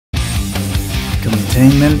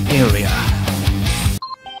Containment area.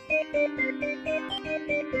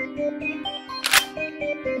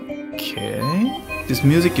 Okay, this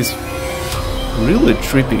music is really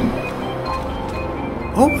tripping.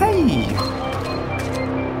 Oh hey!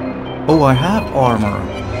 Oh, I have armor.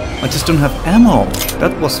 I just don't have ammo.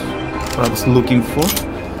 That was what I was looking for.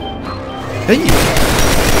 Hey!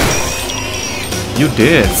 You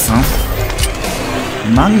did, son.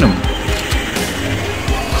 Magnum.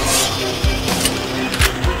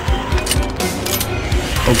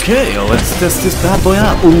 Okay, let's test this bad boy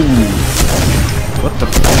out. Ooh. What the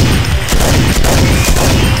f...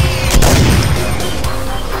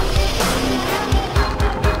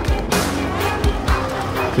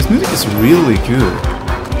 This music is really good.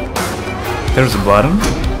 There's a button.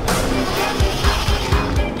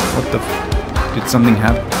 What the f... Did something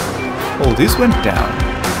happen? Oh, this went down.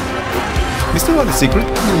 Is there like a secret?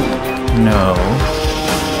 No.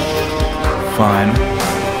 Fine.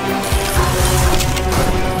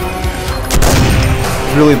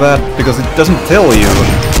 Really bad because it doesn't tell you,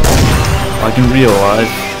 like in real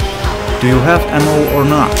life, do you have ammo or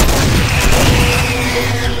not.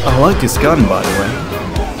 I like this gun, by the way.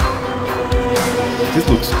 This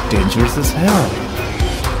looks dangerous as hell.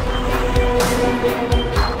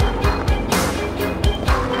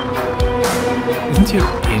 Isn't here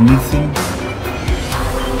anything?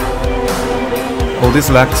 Oh, this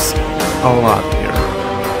lacks a lot here.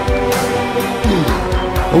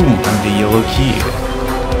 Oh, and the yellow key.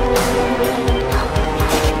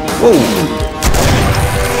 Whoa!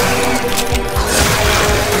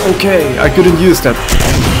 Okay, I couldn't use that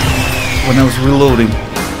when I was reloading.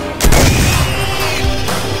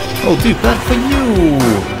 Oh, dude, bad for you!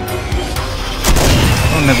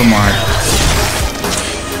 Oh, never mind.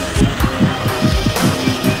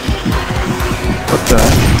 What the?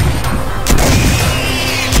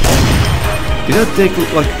 Did I take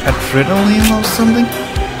like adrenaline or something?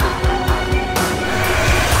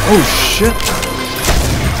 Oh shit!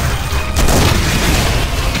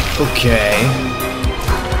 Okay.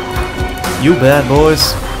 You bad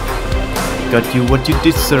boys. Got you what you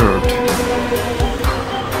deserved.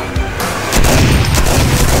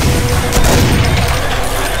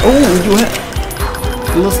 Oh,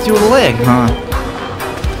 you lost your leg, huh?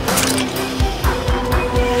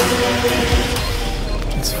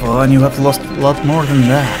 It's fine, you have lost a lot more than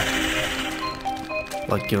that.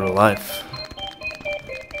 Like your life.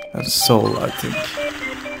 And soul, I think.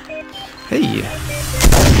 Hey!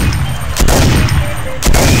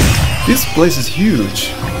 This place is huge.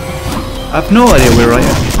 I have no idea where I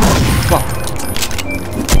am. Fuck.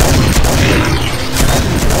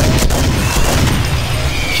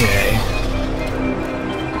 Okay.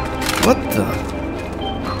 What the?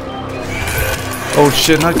 Oh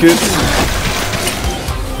shit, not good.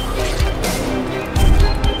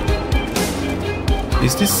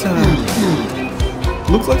 Is this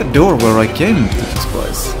looks like a door where I came to this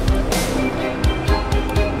place.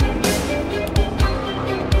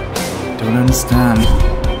 Don't understand.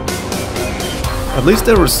 At least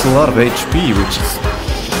there was a lot of HP, which is...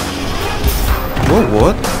 Whoa,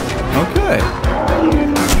 what? Okay.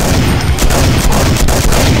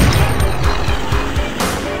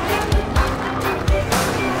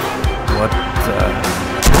 What the...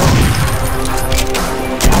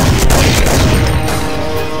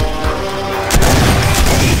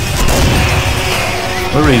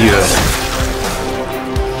 Where are you?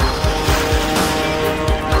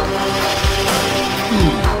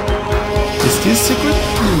 Is this secret?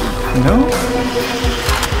 No?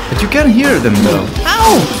 But you can hear them though.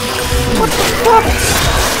 Ow! What the fuck?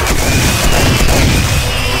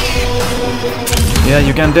 Yeah,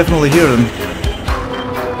 you can definitely hear them.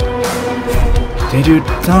 They do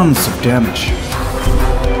tons of damage.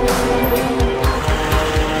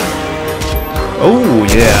 Oh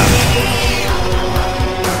yeah.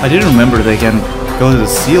 I didn't remember they can go to the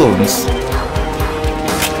ceilings.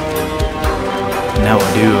 Now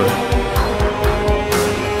I do.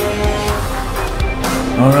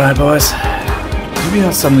 Alright boys, do we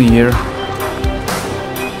have something here?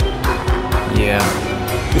 Yeah,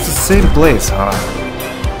 it's the same place, huh?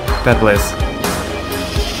 That place.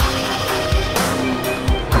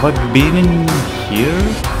 Have I been in here?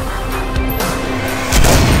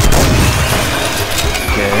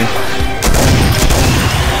 Okay.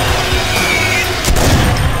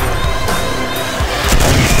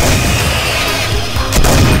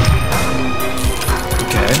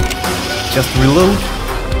 Okay, just reload.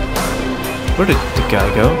 Where did the guy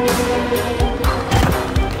go?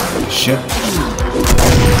 Shit.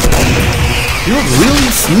 You're really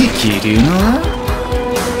sneaky, do you know that?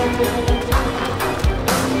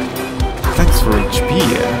 Thanks for HP.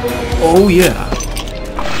 Oh yeah.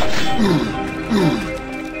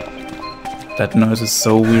 That noise is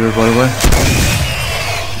so weird, by the way.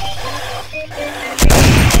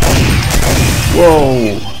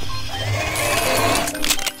 Whoa.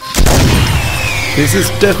 This is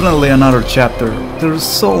definitely another chapter. There's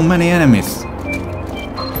so many enemies.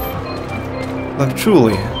 Like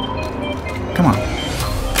truly. Come on.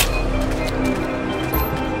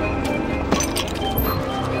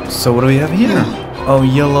 So what do we have here? Oh,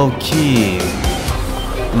 yellow key.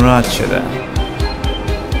 Roger that.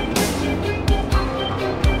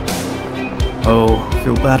 Oh,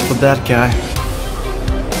 feel bad for that guy.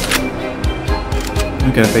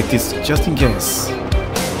 I'm gonna take this just in case.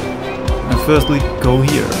 And firstly, go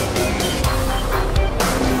here.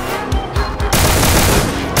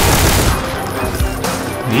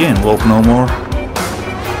 He ain't woke no more.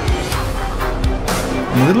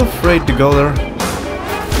 I'm a little afraid to go there.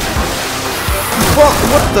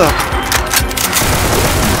 What the?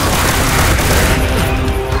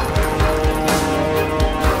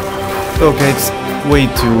 Okay, it's way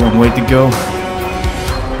too long way to go.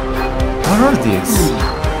 What are these?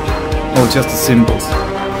 Oh, just the symbols.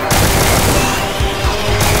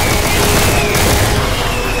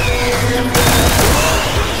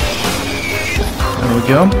 There we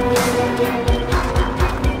go.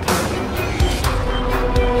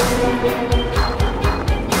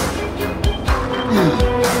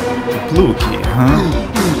 Blue key, huh?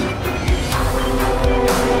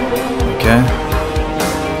 Okay.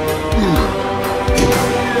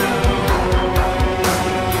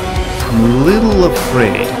 I'm a little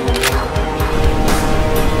afraid.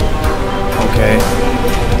 Okay.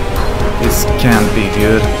 This can't be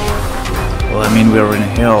good. Well, I mean, we're in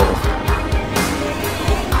hell.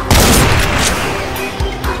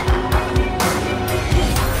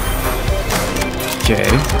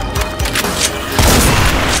 Okay.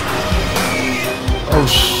 Oh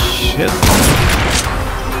shit.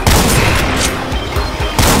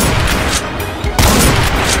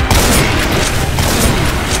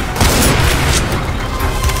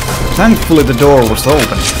 Thankfully the door was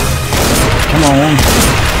open. Come on.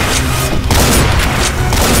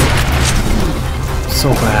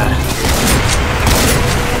 So bad.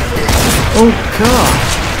 Oh god.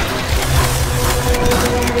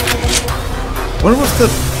 Where was the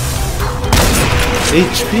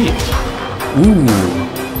HP? Ooh,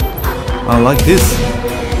 I like this.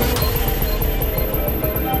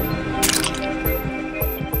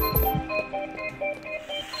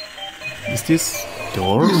 Is this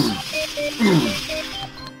doors?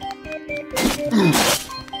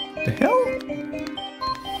 The hell?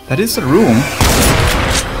 That is a room.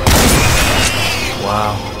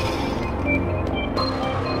 Wow.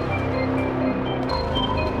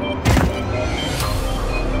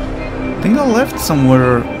 I think I left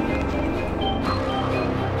somewhere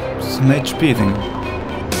some HP thing.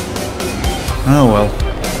 Oh well.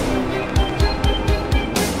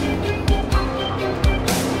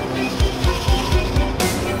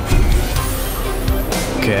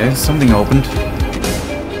 Okay, something opened.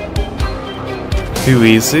 Too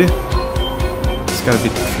easy. It's gotta be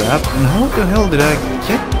trapped. And how the hell did I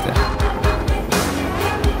get that?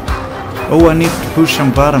 Oh, I need to push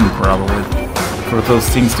some button probably for those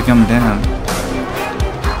things to come down.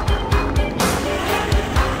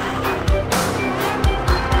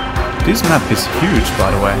 This map is huge,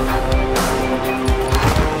 by the way.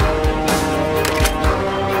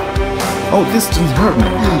 Oh, this doesn't hurt me.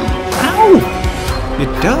 Ow! It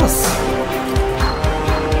does.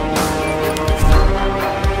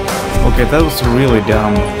 Okay, that was really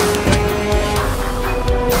dumb.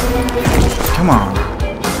 Come on.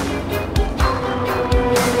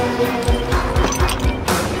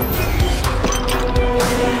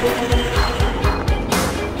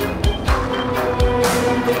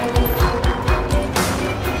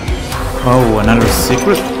 Oh, another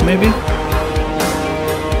secret, maybe?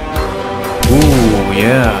 Ooh,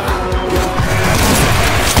 yeah.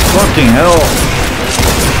 Fucking hell.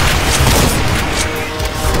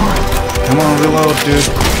 Come on, reload, dude.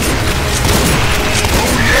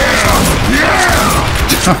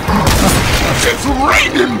 It's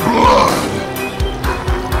raining blood!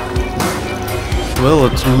 Well,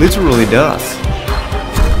 it literally does.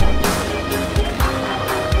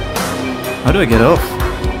 How do I get off?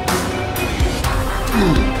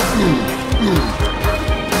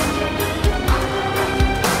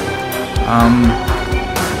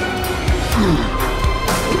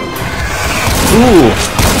 Ooh.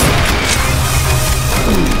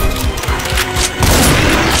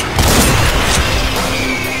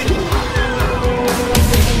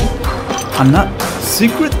 I'm not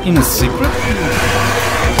secret in a secret?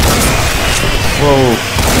 Whoa.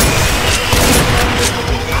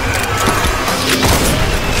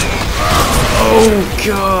 Oh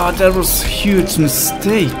god, that was a huge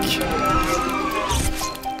mistake.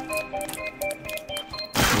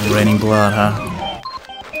 Raining blood, huh?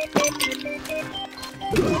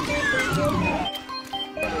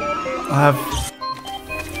 I have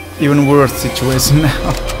even worse situation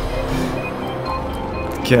now.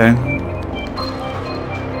 Okay.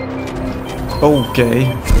 Okay,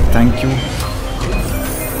 thank you.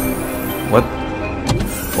 What?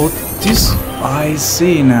 Oh, this... I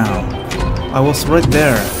see now. I was right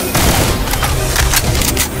there.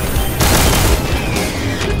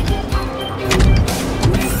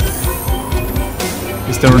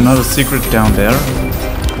 Is there another secret down there?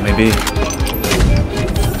 Maybe.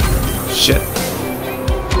 Shit.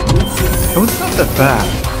 Oh, it's not that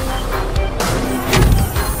bad.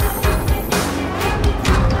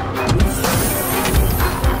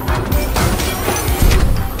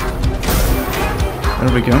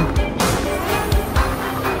 There we go.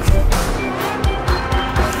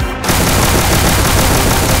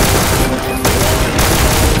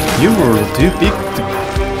 You were too big to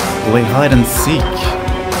play hide and seek.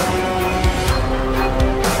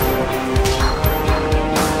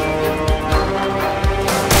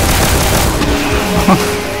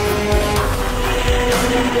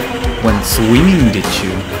 When swimming, did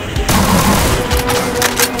you?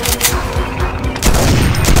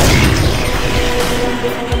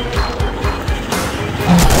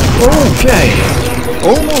 Okay,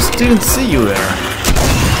 almost didn't see you there.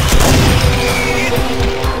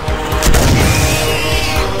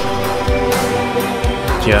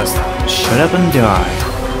 Just shut up and die.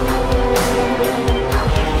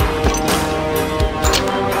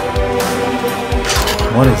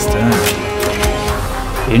 What is that?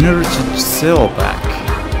 Energy cell back.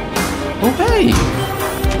 Oh hey!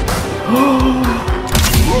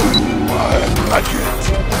 I like it.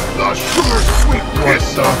 The sugar sweet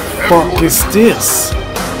kiss of Fuck is this?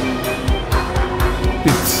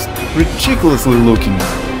 It's ridiculously looking.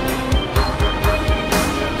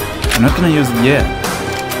 I'm not gonna use it yet.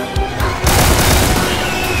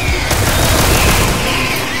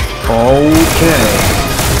 Okay.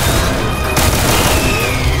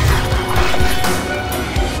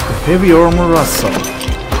 Heavy armor Russell. I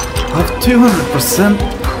have 200%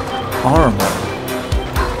 armor.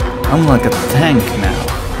 I'm like a tank now.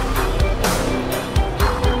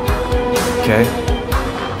 Okay.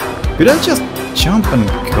 Could I just jump and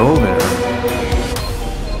go there?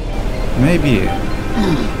 Maybe.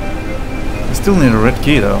 I still need a red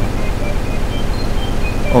key though.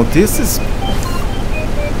 Oh, this is...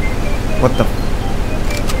 What the...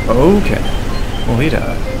 Okay. Well, he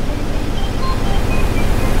died.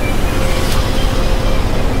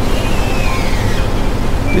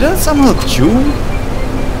 Did I somehow chew?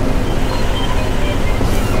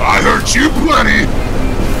 I hurt you plenty.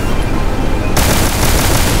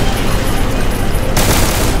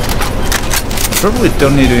 I probably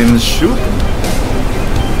don't need to even shoot them.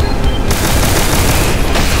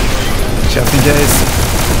 Chat me, guys.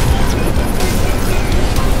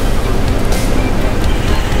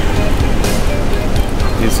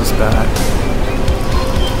 This is bad.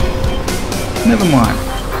 Never mind.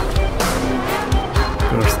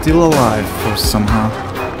 We're still alive for somehow.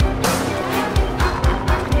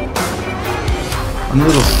 I'm a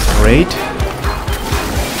little afraid.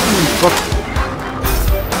 Fuck.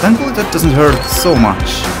 Thankfully that doesn't hurt so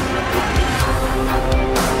much.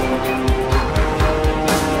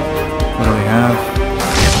 What do we have?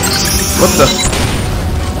 What the?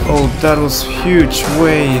 Oh, that was huge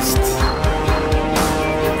waste.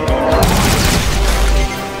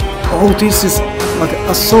 Oh, this is like an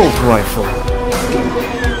assault rifle.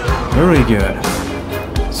 Very good.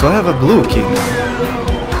 So I have a blue key now.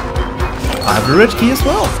 I have a red key as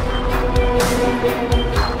well.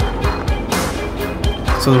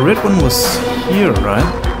 So the red one was here, right?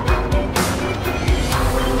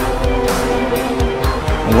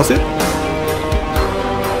 Or was it?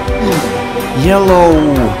 Yellow!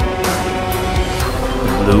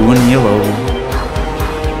 Blue and yellow.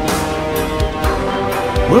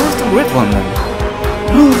 Where was the red one then?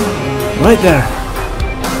 Right there!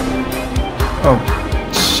 Oh,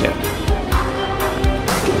 shit.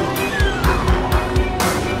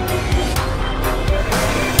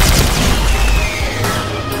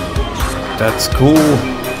 That's cool,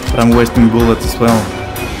 but I'm wasting bullets as well.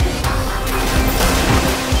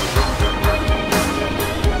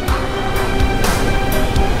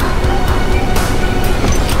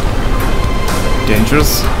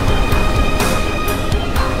 Dangerous.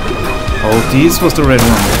 Oh, this was the red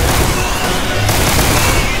one.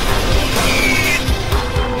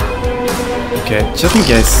 Okay, just in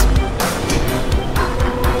case.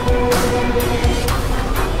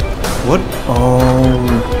 What?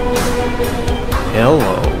 Oh.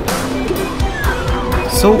 Hello.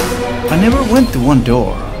 So, I never went to one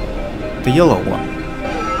door. The yellow one.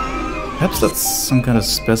 Perhaps that's some kind of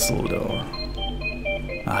special door.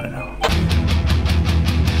 I don't know.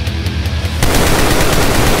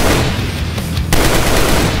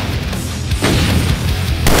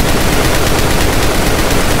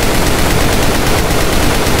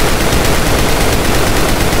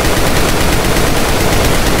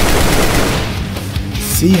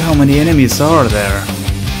 See how many enemies are there.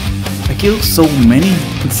 I killed so many,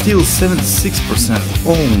 but still 76%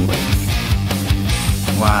 only.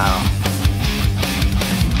 Wow.